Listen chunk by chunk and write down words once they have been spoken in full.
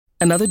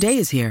Another day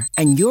is here,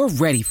 and you're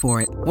ready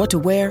for it. What to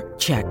wear?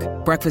 Check.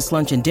 Breakfast,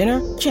 lunch, and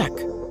dinner? Check.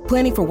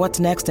 Planning for what's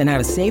next and how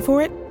to save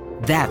for it?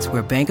 That's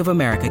where Bank of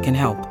America can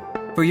help.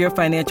 For your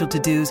financial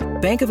to-dos,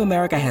 Bank of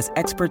America has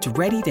experts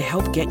ready to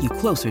help get you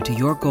closer to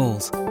your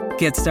goals.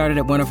 Get started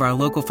at one of our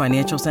local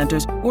financial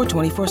centers or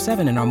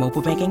 24/7 in our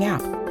mobile banking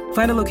app.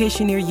 Find a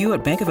location near you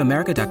at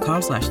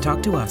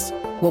bankofamerica.com/talktous.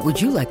 What would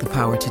you like the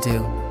power to do?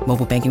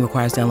 Mobile banking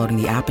requires downloading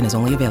the app and is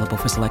only available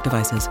for select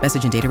devices.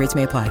 Message and data rates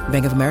may apply.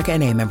 Bank of America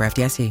N.A., member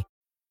FDIC.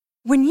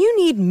 When you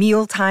need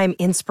mealtime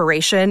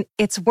inspiration,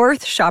 it's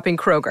worth shopping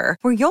Kroger,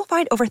 where you'll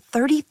find over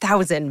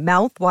 30,000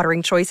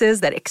 mouth-watering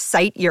choices that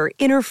excite your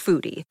inner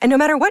foodie. And no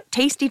matter what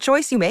tasty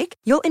choice you make,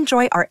 you'll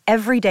enjoy our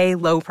everyday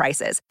low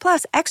prices,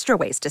 plus extra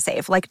ways to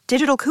save, like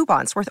digital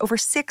coupons worth over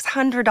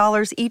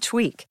 $600 each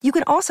week. You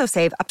can also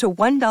save up to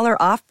 $1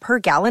 off per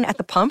gallon at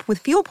the pump with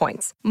fuel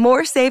points.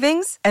 More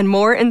savings and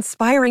more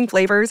inspiring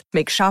flavors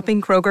make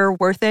shopping Kroger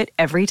worth it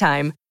every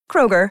time.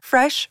 Kroger,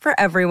 fresh for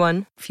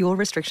everyone. Fuel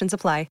restrictions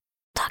apply.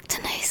 Talk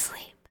to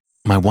Sleep.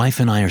 My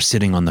wife and I are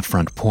sitting on the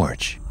front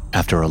porch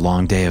after a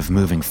long day of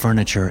moving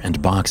furniture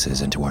and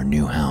boxes into our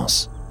new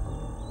house.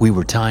 We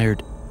were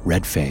tired,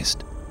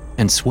 red-faced,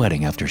 and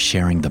sweating after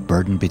sharing the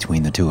burden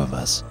between the two of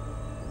us.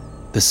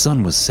 The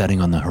sun was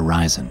setting on the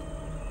horizon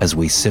as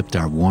we sipped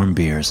our warm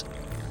beers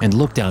and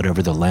looked out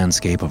over the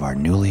landscape of our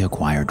newly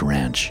acquired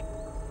ranch.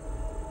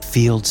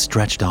 Fields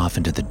stretched off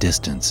into the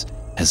distance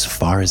as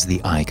far as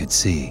the eye could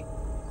see.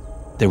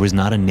 There was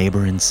not a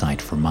neighbor in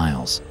sight for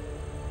miles.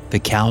 The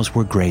cows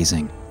were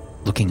grazing,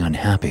 looking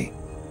unhappy,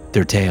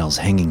 their tails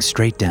hanging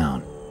straight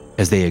down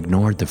as they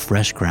ignored the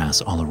fresh grass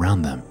all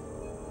around them.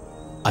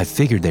 I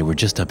figured they were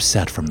just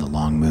upset from the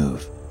long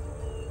move.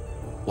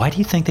 "Why do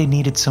you think they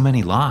needed so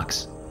many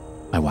locks?"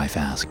 my wife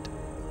asked,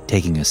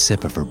 taking a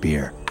sip of her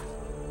beer.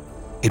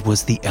 It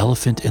was the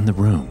elephant in the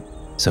room,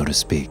 so to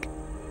speak,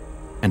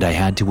 and I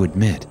had to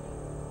admit,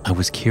 I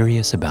was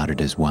curious about it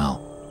as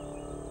well.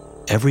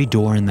 Every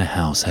door in the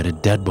house had a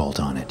deadbolt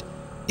on it,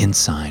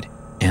 inside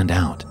and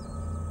out.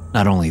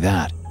 Not only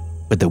that,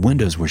 but the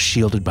windows were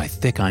shielded by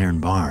thick iron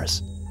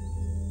bars.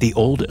 The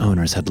old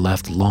owners had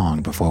left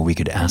long before we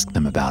could ask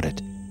them about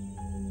it.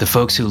 The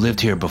folks who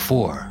lived here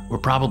before were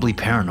probably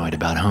paranoid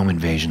about home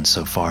invasions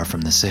so far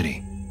from the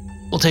city.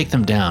 "We'll take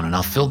them down and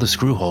I'll fill the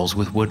screw holes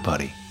with wood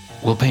putty.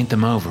 We'll paint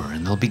them over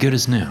and they'll be good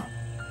as new.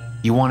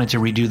 You wanted to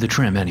redo the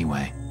trim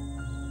anyway.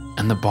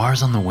 And the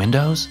bars on the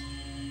windows?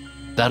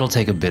 That'll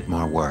take a bit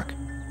more work,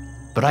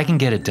 but I can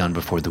get it done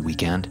before the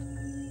weekend.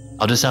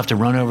 I'll just have to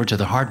run over to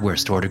the hardware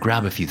store to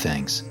grab a few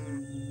things."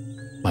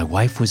 My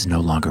wife was no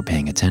longer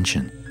paying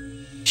attention.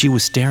 She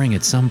was staring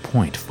at some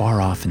point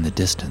far off in the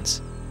distance.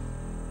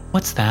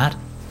 "What's that?"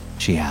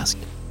 she asked,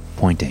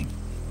 pointing.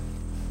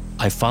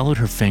 I followed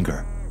her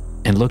finger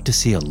and looked to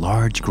see a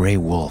large gray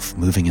wolf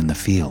moving in the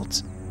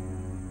fields.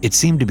 It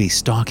seemed to be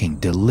stalking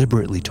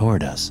deliberately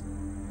toward us,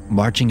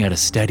 marching at a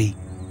steady,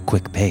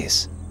 quick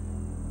pace.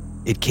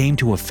 It came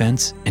to a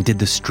fence and did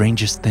the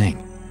strangest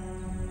thing.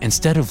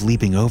 Instead of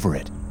leaping over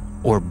it,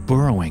 or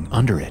burrowing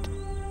under it,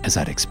 as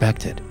I'd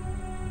expected,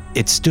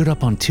 it stood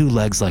up on two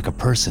legs like a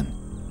person,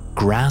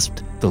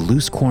 grasped the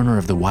loose corner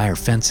of the wire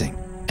fencing,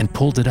 and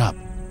pulled it up,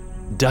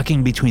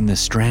 ducking between the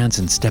strands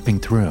and stepping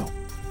through,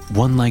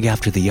 one leg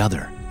after the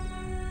other.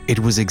 It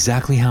was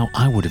exactly how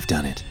I would have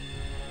done it.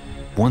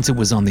 Once it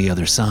was on the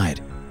other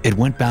side, it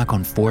went back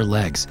on four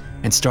legs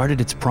and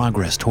started its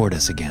progress toward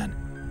us again.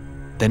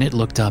 Then it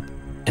looked up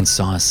and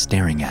saw us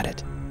staring at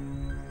it.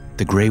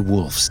 The gray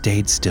wolf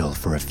stayed still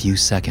for a few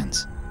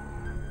seconds,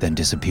 then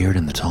disappeared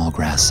in the tall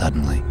grass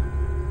suddenly.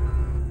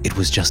 It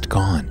was just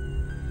gone.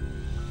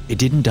 It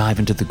didn't dive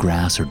into the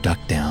grass or duck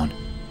down.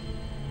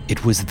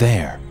 It was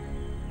there,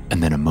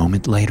 and then a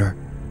moment later,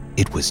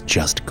 it was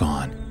just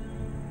gone,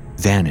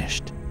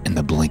 vanished in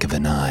the blink of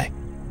an eye.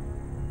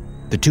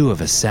 The two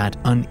of us sat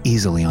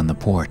uneasily on the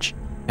porch,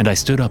 and I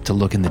stood up to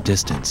look in the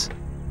distance,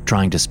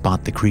 trying to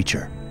spot the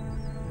creature,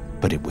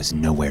 but it was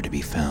nowhere to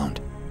be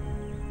found.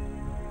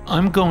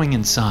 "I'm going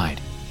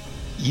inside.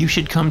 You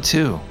should come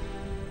too,"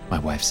 my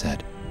wife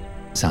said,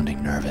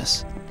 sounding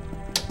nervous.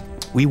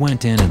 We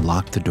went in and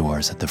locked the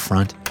doors at the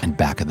front and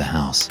back of the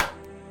house.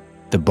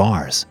 The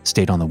bars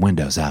stayed on the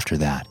windows after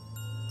that,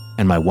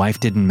 and my wife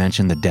didn't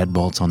mention the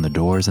deadbolts on the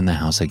doors in the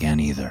house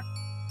again either.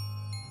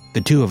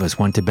 The two of us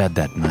went to bed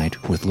that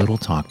night with little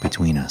talk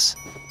between us,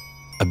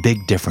 a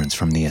big difference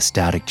from the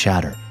ecstatic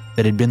chatter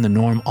that had been the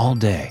norm all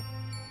day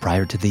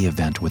prior to the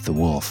event with the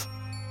wolf,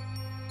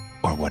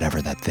 or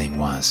whatever that thing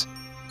was.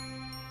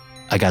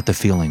 I got the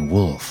feeling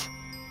wolf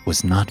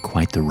was not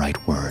quite the right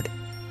word.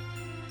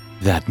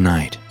 That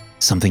night,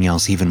 something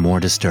else even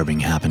more disturbing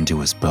happened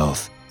to us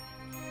both.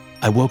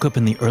 I woke up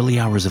in the early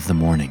hours of the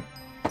morning,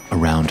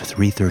 around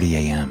 3:30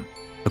 a.m.,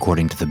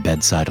 according to the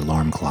bedside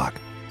alarm clock.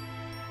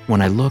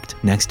 When I looked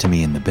next to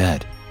me in the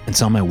bed and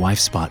saw my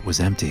wife's spot was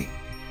empty,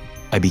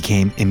 I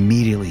became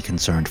immediately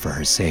concerned for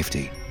her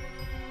safety.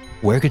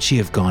 Where could she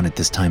have gone at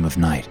this time of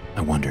night,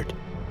 I wondered.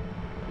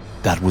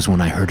 That was when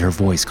I heard her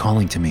voice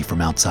calling to me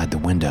from outside the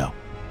window,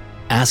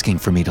 asking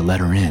for me to let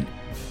her in.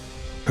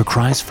 Her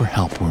cries for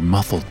help were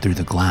muffled through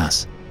the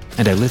glass,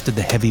 and I lifted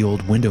the heavy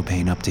old window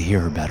pane up to hear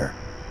her better.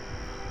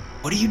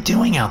 "What are you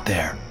doing out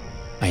there?"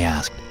 I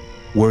asked,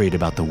 worried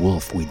about the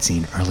wolf we'd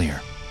seen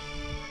earlier.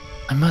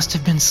 "I must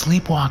have been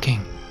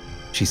sleepwalking,"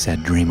 she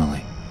said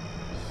dreamily.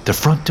 "The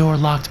front door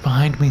locked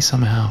behind me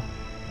somehow.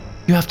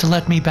 You have to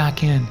let me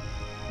back in.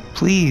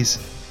 Please.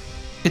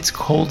 It's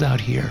cold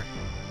out here."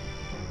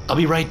 "I'll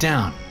be right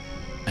down,"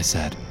 I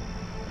said,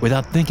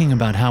 without thinking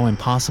about how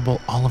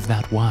impossible all of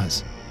that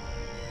was.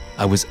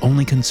 I was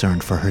only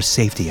concerned for her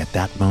safety at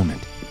that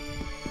moment,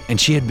 and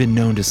she had been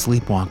known to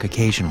sleepwalk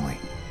occasionally,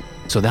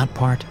 so that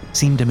part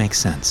seemed to make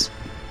sense.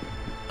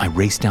 I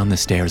raced down the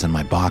stairs in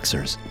my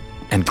boxers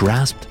and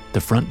grasped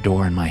the front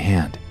door in my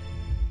hand.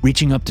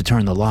 Reaching up to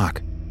turn the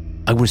lock,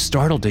 I was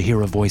startled to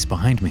hear a voice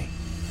behind me.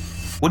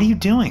 "What are you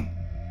doing?"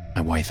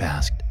 my wife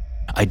asked.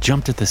 I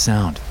jumped at the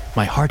sound,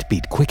 my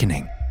heartbeat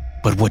quickening.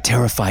 But what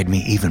terrified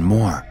me even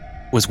more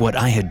was what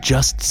I had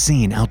just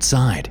seen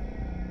outside.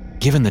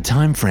 Given the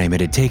time frame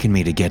it had taken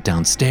me to get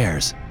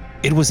downstairs,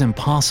 it was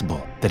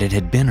impossible that it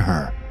had been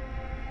her.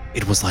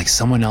 It was like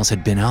someone else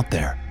had been out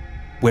there,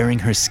 wearing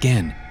her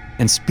skin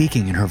and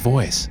speaking in her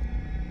voice.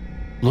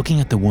 Looking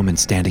at the woman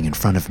standing in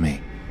front of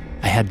me,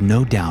 I had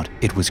no doubt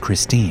it was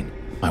Christine,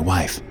 my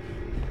wife.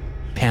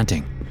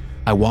 Panting,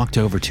 I walked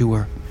over to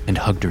her and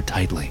hugged her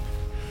tightly.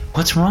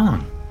 "What's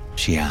wrong?"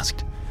 she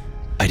asked.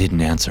 I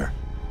didn't answer,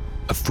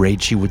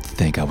 afraid she would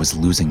think I was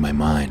losing my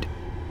mind.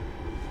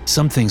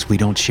 Some things we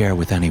don't share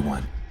with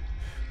anyone,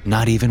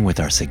 not even with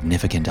our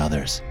significant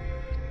others.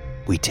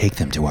 We take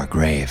them to our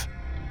grave,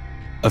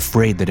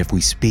 afraid that if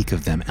we speak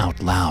of them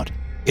out loud,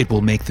 it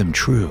will make them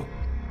true,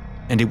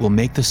 and it will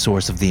make the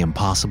source of the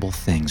impossible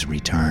things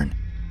return.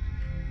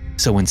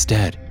 So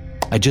instead,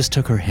 I just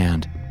took her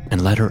hand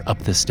and led her up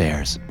the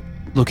stairs,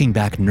 looking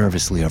back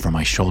nervously over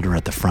my shoulder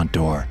at the front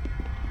door,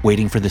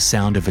 waiting for the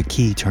sound of a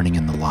key turning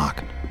in the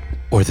lock,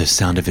 or the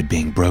sound of it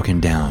being broken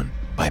down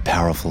by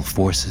powerful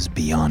forces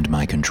beyond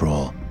my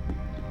control.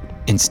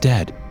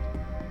 Instead,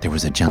 there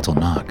was a gentle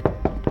knock,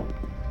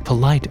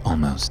 polite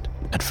almost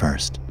at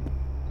first.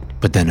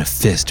 But then a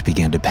fist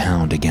began to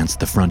pound against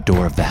the front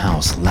door of the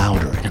house,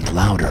 louder and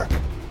louder,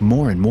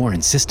 more and more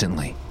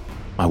insistently.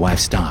 My wife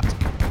stopped,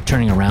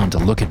 turning around to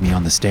look at me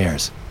on the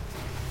stairs.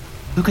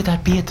 "Who could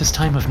that be at this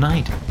time of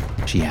night?"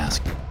 she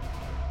asked.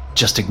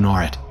 "Just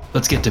ignore it.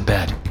 Let's get to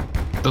bed.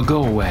 They'll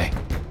go away,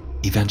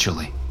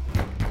 eventually."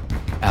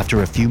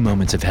 After a few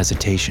moments of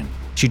hesitation,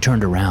 she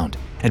turned around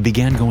and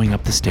began going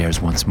up the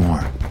stairs once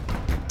more,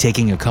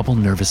 taking a couple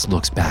nervous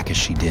looks back as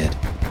she did.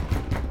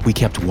 We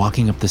kept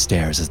walking up the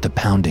stairs as the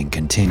pounding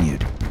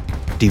continued,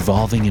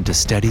 devolving into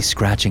steady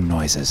scratching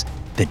noises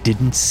that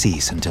didn't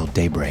cease until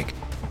daybreak.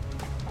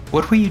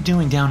 "What were you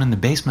doing down in the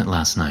basement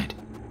last night?"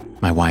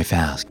 my wife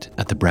asked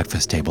at the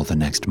breakfast table the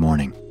next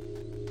morning.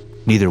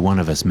 Neither one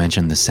of us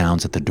mentioned the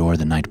sounds at the door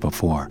the night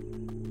before.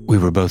 We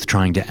were both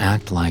trying to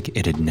act like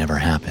it had never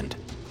happened.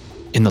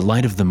 In the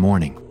light of the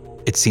morning,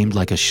 it seemed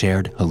like a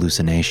shared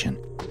hallucination,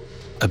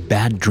 a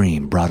bad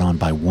dream brought on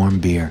by warm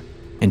beer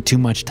and too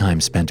much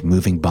time spent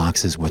moving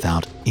boxes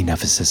without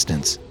enough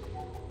assistance.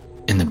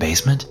 "In the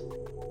basement?"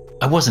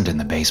 "I wasn't in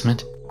the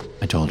basement,"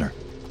 I told her.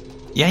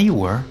 "Yeah, you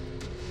were.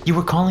 You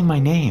were calling my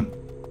name,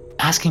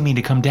 asking me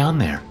to come down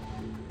there."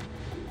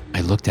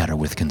 I looked at her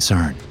with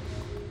concern.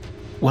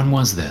 "When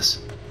was this?"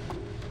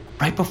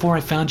 "Right before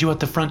I found you at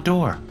the front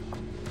door.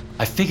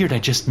 I figured I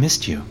just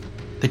missed you,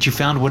 that you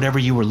found whatever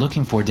you were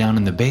looking for down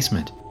in the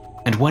basement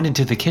and went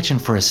into the kitchen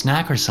for a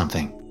snack or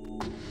something.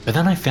 But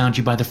then I found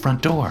you by the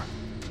front door."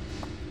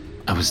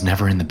 "I was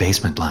never in the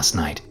basement last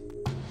night."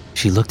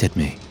 She looked at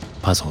me,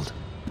 puzzled.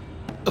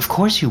 "Of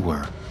course you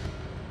were.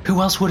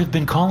 Who else would have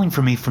been calling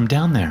for me from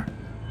down there?"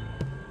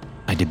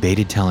 I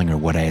debated telling her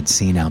what I had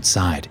seen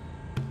outside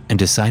and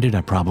decided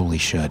I probably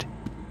should.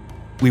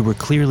 We were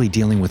clearly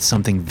dealing with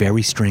something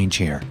very strange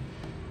here,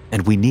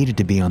 and we needed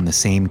to be on the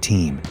same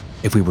team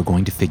if we were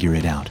going to figure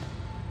it out.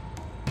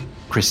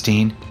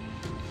 "Christine,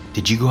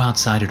 did you go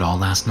outside at all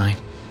last night?"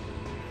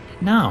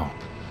 "No.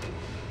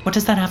 What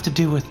does that have to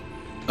do with—"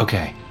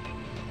 "Okay,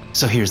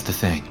 so here's the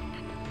thing.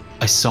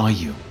 I saw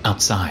you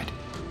outside.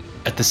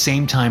 At the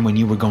same time when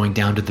you were going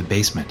down to the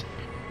basement,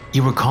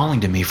 you were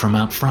calling to me from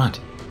out front,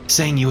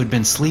 saying you had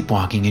been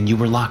sleepwalking and you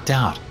were locked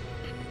out.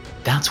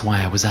 That's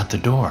why I was at the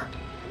door.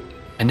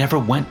 I never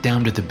went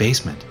down to the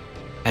basement,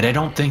 and I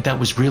don't think that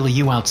was really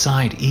you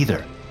outside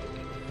either.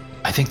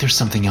 I think there's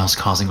something else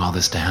causing all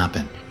this to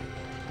happen."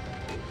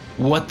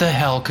 "What the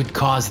hell could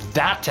cause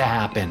that to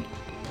happen?"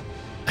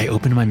 I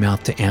opened my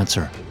mouth to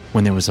answer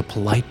when there was a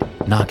polite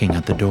knocking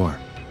at the door.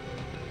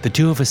 The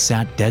two of us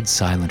sat dead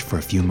silent for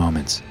a few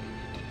moments,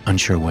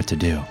 unsure what to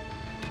do.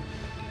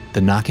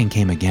 The knocking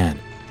came again,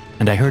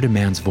 and I heard a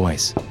man's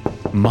voice,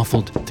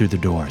 muffled through the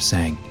door,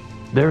 saying,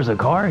 "There's a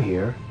car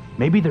here.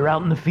 Maybe they're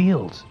out in the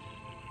fields."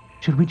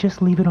 "Should we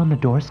just leave it on the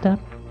doorstep?"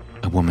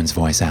 a woman's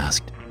voice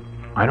asked.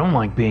 "I don't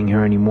like being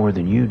here any more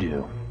than you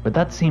do, but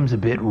that seems a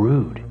bit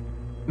rude.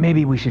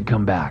 Maybe we should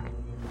come back."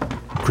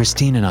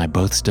 Christine and I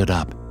both stood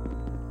up,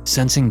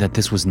 sensing that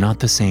this was not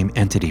the same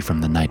entity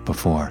from the night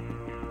before.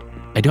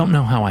 I I don't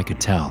know how I could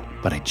tell,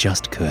 but I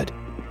just could.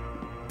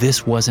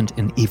 This wasn't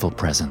an evil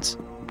presence.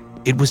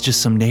 It was just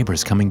some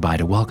neighbors coming by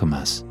to welcome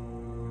us.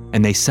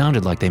 And they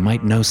sounded like they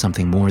might know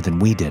something more than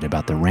we did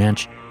about the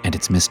ranch and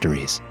its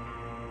mysteries.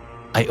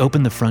 I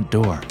opened the front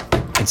door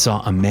and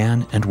saw a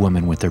man and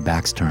woman with their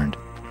backs turned,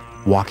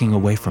 walking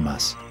away from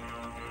us.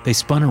 They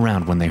spun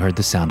around when they heard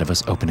the sound of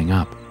us opening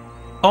up.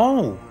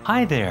 "Oh,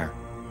 hi there.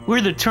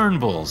 We're the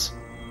Turnbulls.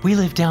 We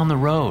live down the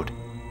road.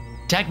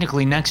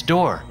 Technically next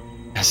door,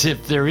 as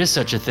if there is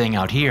such a thing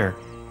out here.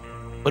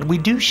 But we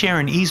do share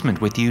an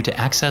easement with you to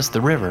access the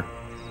river.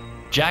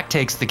 Jack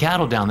takes the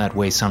cattle down that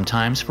way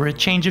sometimes for a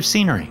change of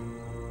scenery."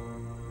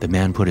 The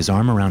man put his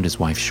arm around his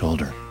wife's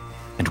shoulder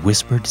and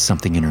whispered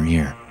something in her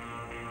ear.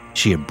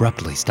 She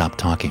abruptly stopped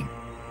talking,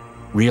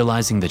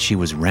 realizing that she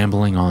was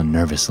rambling on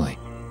nervously.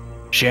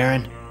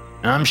 "Sharon,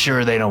 I'm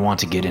sure they don't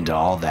want to get into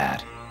all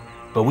that,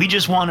 but we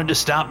just wanted to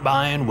stop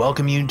by and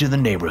welcome you to the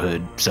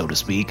neighborhood, so to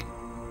speak.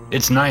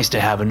 It's nice to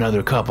have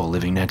another couple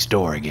living next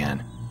door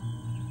again.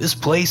 This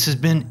place has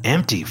been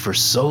empty for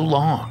so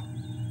long."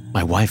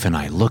 My wife and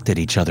I looked at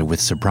each other with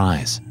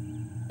surprise.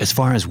 As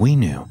far as we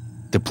knew,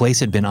 the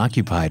place had been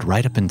occupied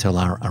right up until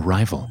our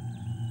arrival.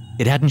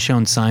 It hadn't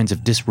shown signs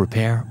of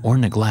disrepair or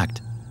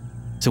neglect,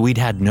 so we'd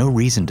had no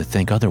reason to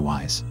think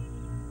otherwise.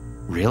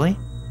 Really?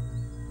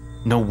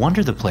 No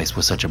wonder the place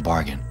was such a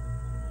bargain.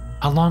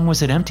 How long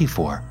was it empty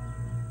for?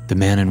 The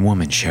man and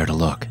woman shared a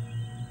look.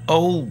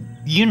 "Oh,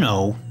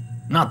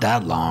 not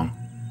that long.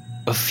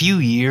 A few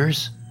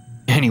years.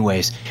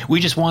 Anyways,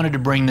 we just wanted to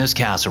bring this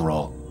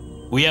casserole.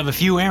 We have a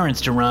few errands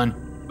to run,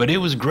 but it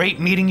was great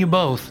meeting you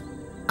both.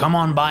 Come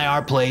on by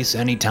our place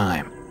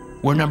anytime.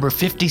 We're number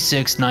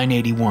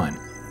 56981.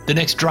 The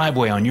next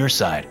driveway on your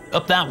side,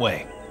 up that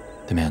way,"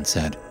 the man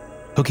said,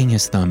 hooking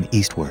his thumb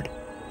eastward.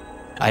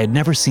 I had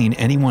never seen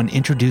anyone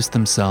introduce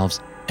themselves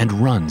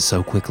and run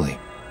so quickly.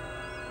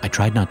 I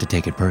tried not to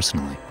take it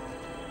personally.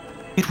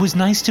 "It was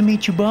nice to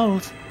meet you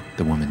both,"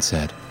 the woman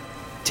said,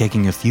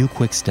 taking a few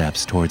quick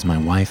steps towards my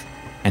wife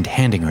and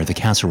handing her the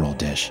casserole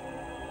dish.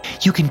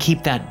 "You can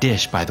keep that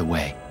dish, by the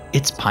way.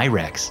 It's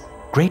Pyrex,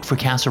 great for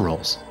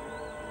casseroles."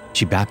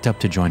 She backed up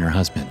to join her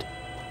husband,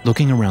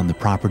 looking around the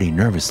property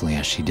nervously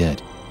as she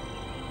did.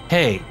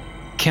 "Hey,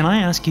 can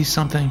I ask you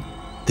something?"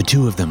 The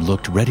two of them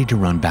looked ready to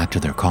run back to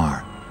their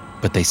car,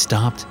 but they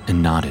stopped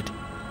and nodded,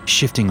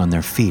 shifting on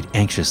their feet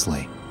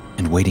anxiously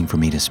and waiting for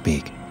me to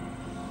speak.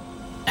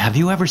 "Have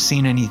you ever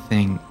seen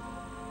anything,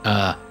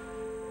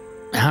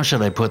 how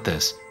should I put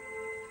this?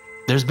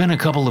 There's been a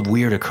couple of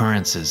weird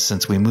occurrences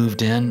since we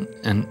moved in,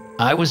 and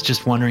I was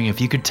just wondering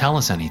if you could tell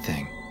us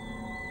anything.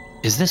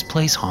 Is this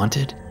place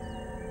haunted?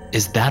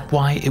 Is that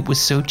why it was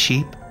so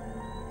cheap?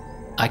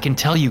 I can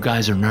tell you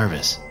guys are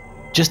nervous.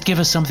 Just give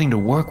us something to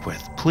work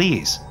with,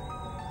 please.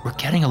 We're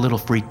getting a little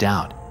freaked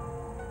out."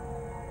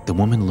 The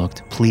woman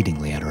looked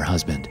pleadingly at her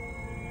husband.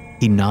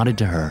 He nodded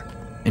to her,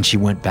 and she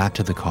went back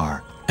to the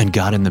car and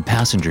got in the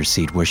passenger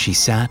seat where she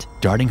sat,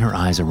 darting her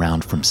eyes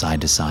around from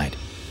side to side.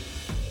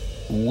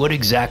 "What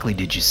exactly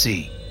did you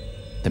see?"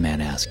 the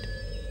man asked.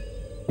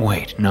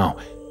 "Wait, no,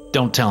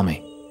 don't tell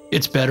me.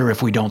 It's better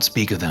if we don't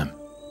speak of them.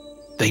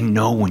 They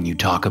know when you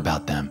talk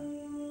about them.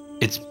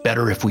 It's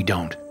better if we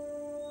don't."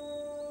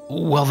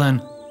 "Well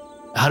then,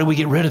 how do we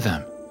get rid of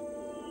them?"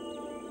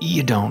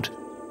 "You don't.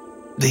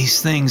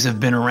 These things have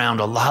been around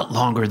a lot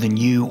longer than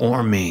you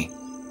or me.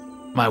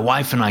 My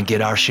wife and I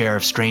get our share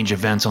of strange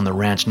events on the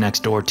ranch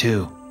next door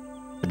too,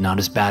 but not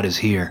as bad as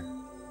here.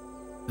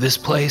 This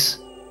place,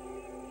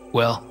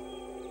 well,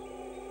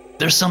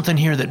 there's something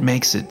here that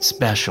makes it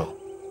special.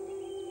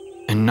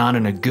 And not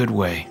in a good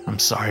way, I'm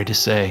sorry to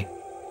say.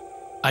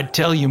 I'd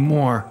tell you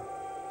more,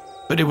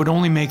 but it would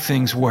only make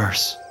things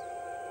worse.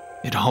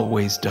 It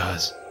always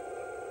does."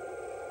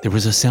 There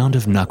was a sound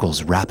of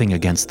knuckles rapping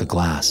against the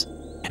glass,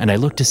 and I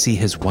looked to see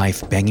his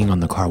wife banging on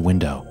the car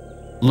window,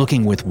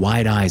 looking with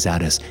wide eyes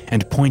at us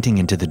and pointing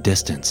into the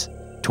distance,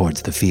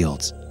 towards the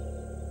fields.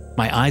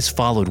 My eyes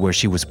followed where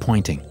she was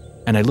pointing,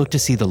 and I looked to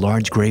see the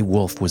large gray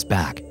wolf was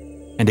back,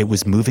 and it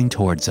was moving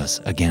towards us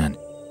again.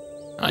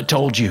 "I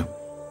told you,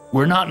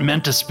 we're not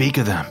meant to speak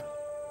of them.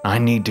 I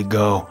need to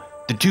go.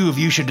 The two of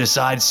you should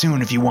decide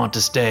soon if you want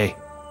to stay.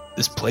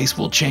 This place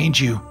will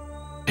change you,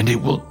 and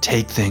it will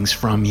take things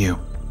from you.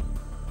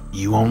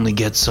 You only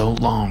get so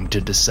long to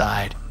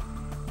decide.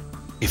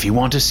 If you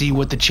want to see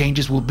what the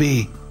changes will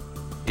be,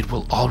 it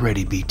will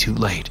already be too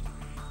late.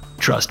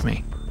 Trust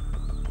me."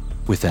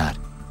 With that,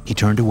 he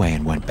turned away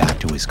and went back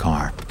to his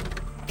car.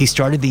 He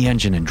started the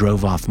engine and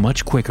drove off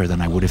much quicker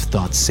than I would have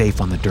thought safe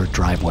on the dirt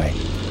driveway,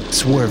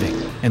 swerving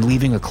and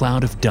leaving a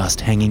cloud of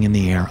dust hanging in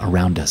the air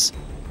around us,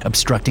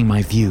 obstructing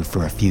my view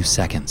for a few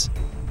seconds.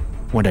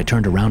 When I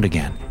turned around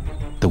again,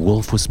 the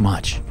wolf was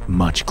much,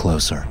 much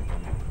closer.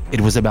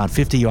 It was about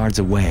 50 yards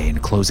away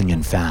and closing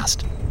in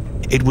fast.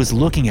 It was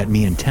looking at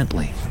me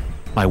intently.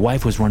 My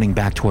wife was running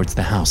back towards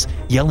the house,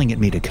 yelling at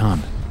me to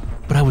come,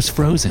 but I was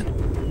frozen,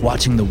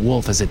 watching the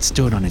wolf as it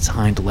stood on its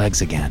hind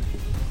legs again.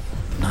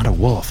 Not a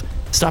wolf.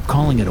 Stop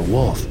calling it a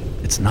wolf.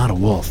 It's not a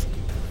wolf.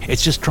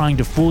 It's just trying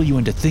to fool you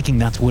into thinking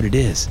that's what it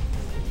is.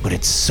 but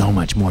it's so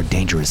much more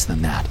dangerous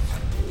than that.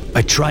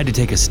 I tried to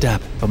take a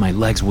step, but my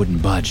legs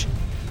wouldn't budge.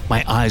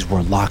 My eyes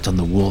were locked on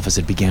the wolf as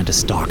it began to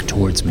stalk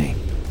towards me.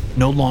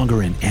 No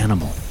longer an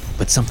animal,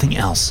 but something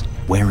else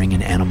wearing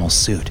an animal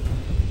suit.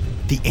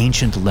 The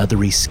ancient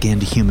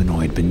leathery-skinned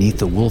humanoid beneath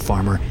the wolf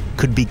armor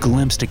could be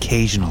glimpsed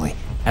occasionally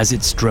as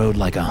it strode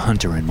like a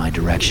hunter in my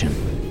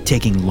direction,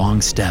 taking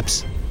long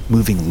steps,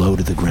 moving low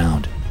to the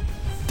ground.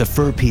 The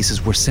fur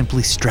pieces were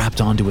simply strapped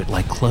onto it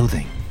like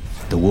clothing,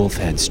 the wolf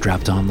head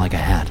strapped on like a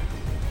hat.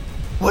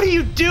 "What are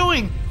you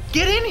doing?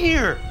 Get in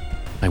here!"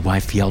 My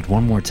wife yelled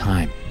one more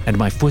time, and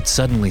my foot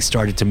suddenly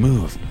started to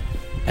move.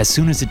 As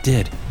soon as it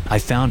did, I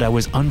found I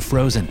was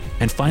unfrozen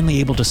and finally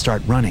able to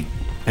start running,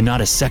 and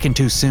not a second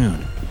too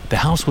soon. The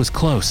house was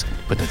close,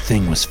 but the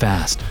thing was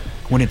fast.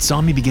 When it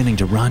saw me beginning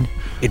to run,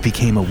 it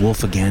became a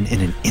wolf again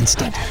in an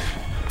instant.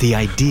 The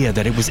idea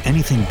that it was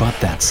anything but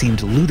that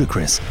seemed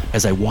ludicrous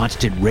as I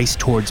watched it race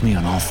towards me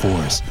on all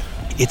fours,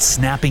 its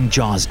snapping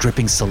jaws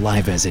dripping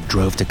saliva as it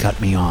drove to cut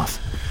me off.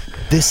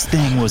 This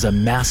thing was a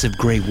massive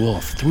gray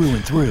wolf through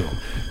and through.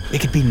 It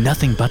could be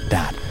nothing but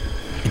that,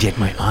 and yet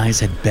my eyes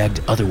had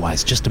begged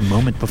otherwise just a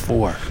moment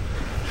before.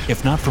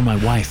 If not for my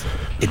wife,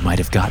 it might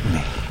have gotten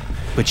me.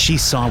 But she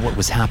saw what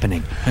was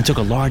happening and took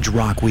a large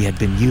rock we had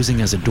been using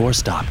as a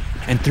doorstop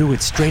and threw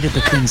it straight at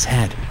the thing's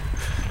head.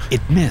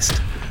 It missed,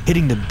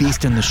 hitting the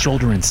beast in the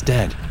shoulder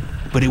instead,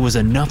 but it was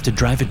enough to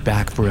drive it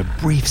back for a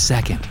brief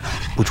second,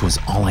 which was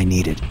all I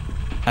needed.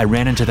 I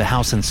ran into the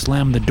house and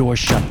slammed the door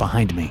shut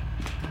behind me.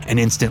 An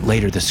instant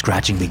later, the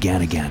scratching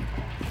began again.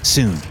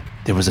 Soon,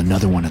 there was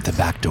another one at the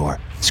back door,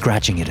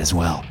 scratching it as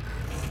well.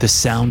 The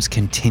sounds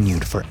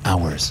continued for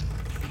hours.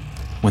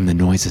 When the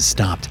noises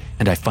stopped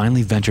and I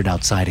finally ventured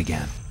outside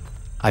again,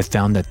 I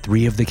found that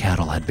 3 of the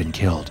cattle had been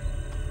killed.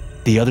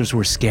 The others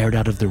were scared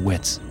out of their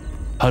wits,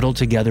 huddled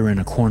together in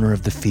a corner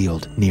of the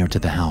field near to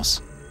the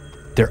house.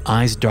 Their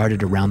eyes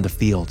darted around the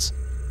fields,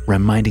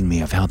 reminding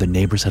me of how the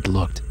neighbors had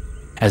looked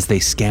as they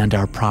scanned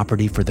our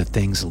property for the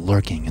things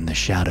lurking in the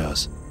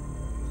shadows.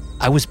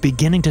 I was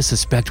beginning to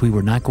suspect we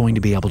were not going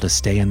to be able to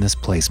stay in this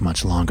place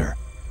much longer.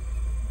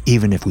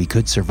 Even if we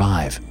could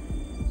survive,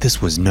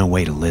 this was no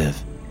way to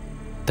live.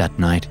 That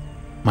night,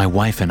 my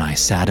wife and I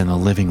sat in the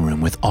living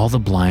room with all the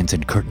blinds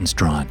and curtains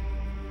drawn,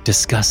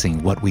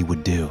 discussing what we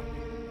would do.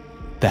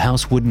 The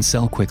house wouldn't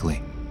sell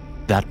quickly.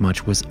 That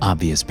much was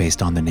obvious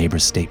based on the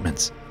neighbors'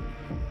 statements.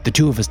 The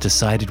 2 of us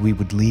decided we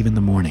would leave in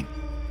the morning.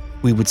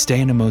 We would stay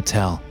in a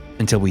motel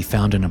until we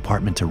found an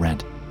apartment to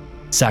rent,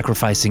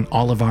 sacrificing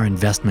all of our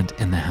investment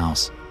in the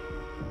house.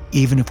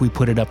 Even if we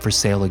put it up for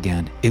sale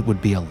again, it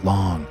would be a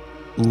long,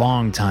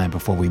 long time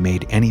before we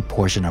made any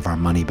portion of our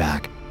money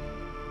back.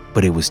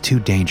 But it was too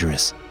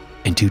dangerous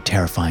and too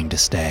terrifying to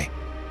stay.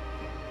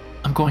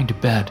 "I'm going to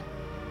bed,"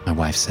 my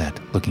wife said,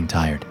 looking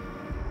tired.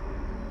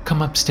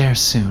 "Come upstairs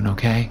soon,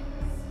 okay?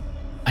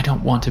 I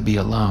don't want to be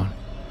alone."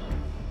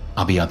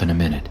 "I'll be up in a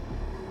minute,"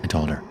 I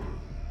told her.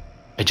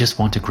 "I just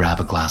want to grab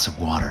a glass of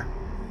water."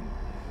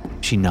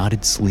 She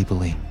nodded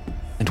sleepily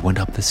and went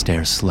up the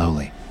stairs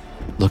slowly,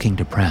 looking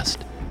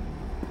depressed.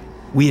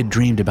 We had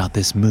dreamed about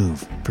this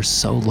move for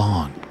so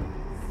long,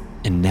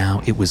 and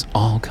now it was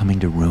all coming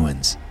to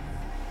ruins.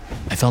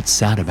 I felt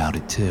sad about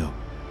it too.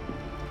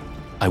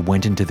 I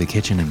went into the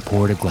kitchen and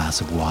poured a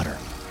glass of water.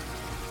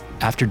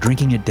 After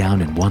drinking it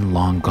down in one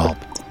long gulp,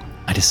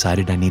 I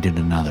decided I needed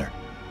another.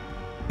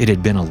 It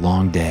had been a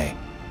long day,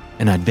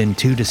 and I'd been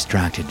too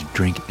distracted to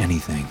drink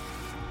anything.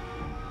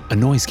 A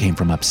noise came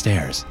from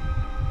upstairs,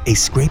 a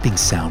scraping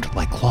sound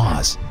like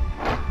claws.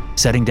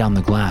 Setting down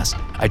the glass,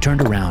 I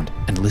turned around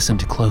and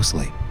listened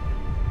closely.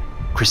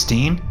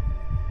 "Christine?"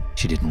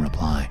 She didn't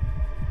reply.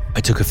 I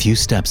took a few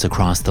steps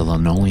across the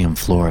linoleum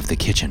floor of the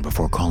kitchen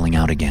before calling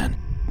out again.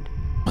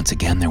 Once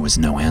again, there was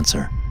no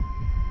answer.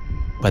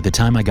 By the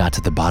time I got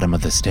to the bottom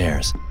of the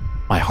stairs,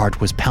 my heart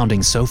was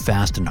pounding so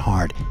fast and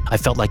hard, I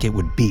felt like it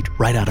would beat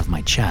right out of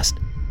my chest.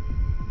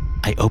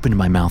 I opened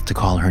my mouth to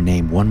call her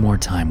name one more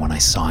time when I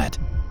saw it.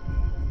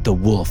 The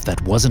wolf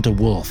that wasn't a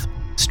wolf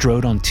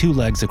strode on 2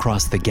 legs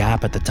across the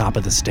gap at the top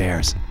of the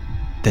stairs,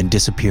 then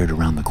disappeared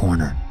around the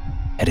corner,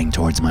 heading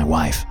towards my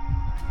wife.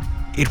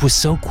 It was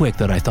so quick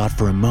that I thought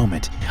for a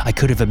moment I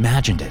could have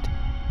imagined it,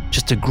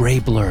 just a gray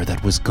blur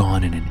that was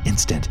gone in an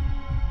instant.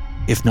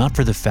 If not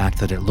for the fact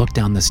that it looked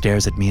down the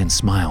stairs at me and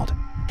smiled,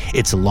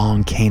 its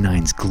long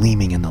canines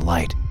gleaming in the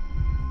light.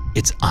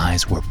 Its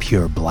eyes were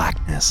pure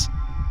blackness.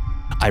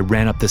 I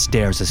ran up the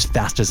stairs as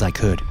fast as I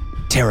could,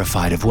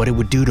 terrified of what it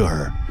would do to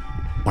her.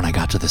 When I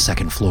got to the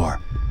 2nd floor,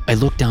 I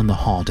looked down the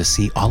hall to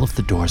see all of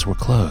the doors were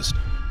closed.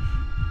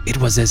 It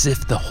was as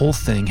if the whole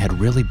thing had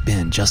really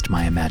been just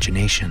my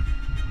imagination.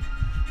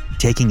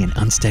 Taking an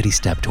unsteady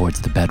step towards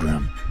the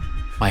bedroom,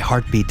 my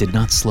heartbeat did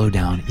not slow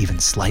down even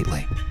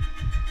slightly.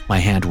 My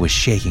hand was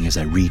shaking as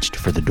I reached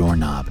for the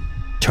doorknob,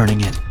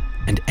 turning it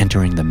and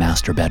entering the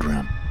master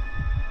bedroom.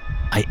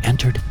 I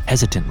entered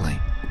hesitantly,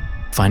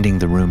 finding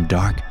the room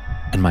dark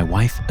and my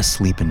wife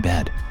asleep in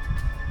bed.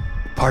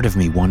 Part of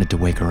me wanted to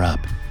wake her up,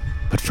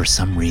 but for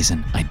some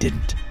reason I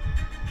didn't.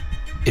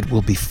 "It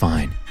will be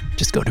fine.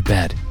 Just go to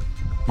bed,"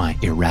 my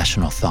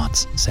irrational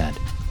thoughts said.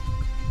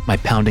 My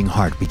pounding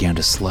heart began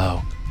to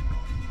slow,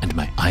 and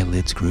my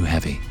eyelids grew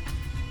heavy.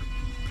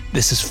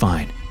 This is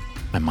fine,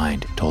 my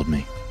mind told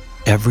me.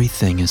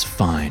 Everything is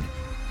fine.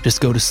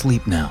 Just go to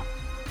sleep now.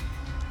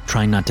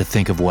 Trying not to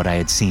think of what I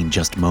had seen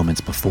just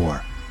moments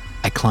before,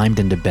 I climbed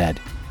into bed,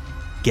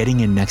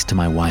 getting in next to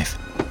my wife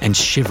and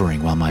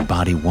shivering while my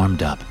body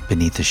warmed up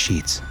beneath the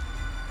sheets.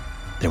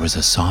 There was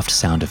a soft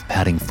sound of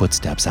padding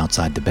footsteps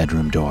outside the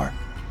bedroom door.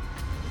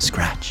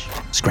 Scratch,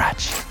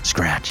 scratch,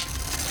 scratch.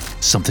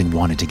 Something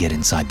wanted to get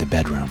inside the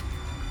bedroom,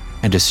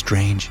 and a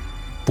strange,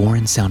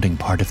 foreign-sounding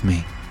part of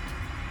me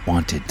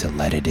wanted to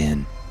let it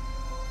in.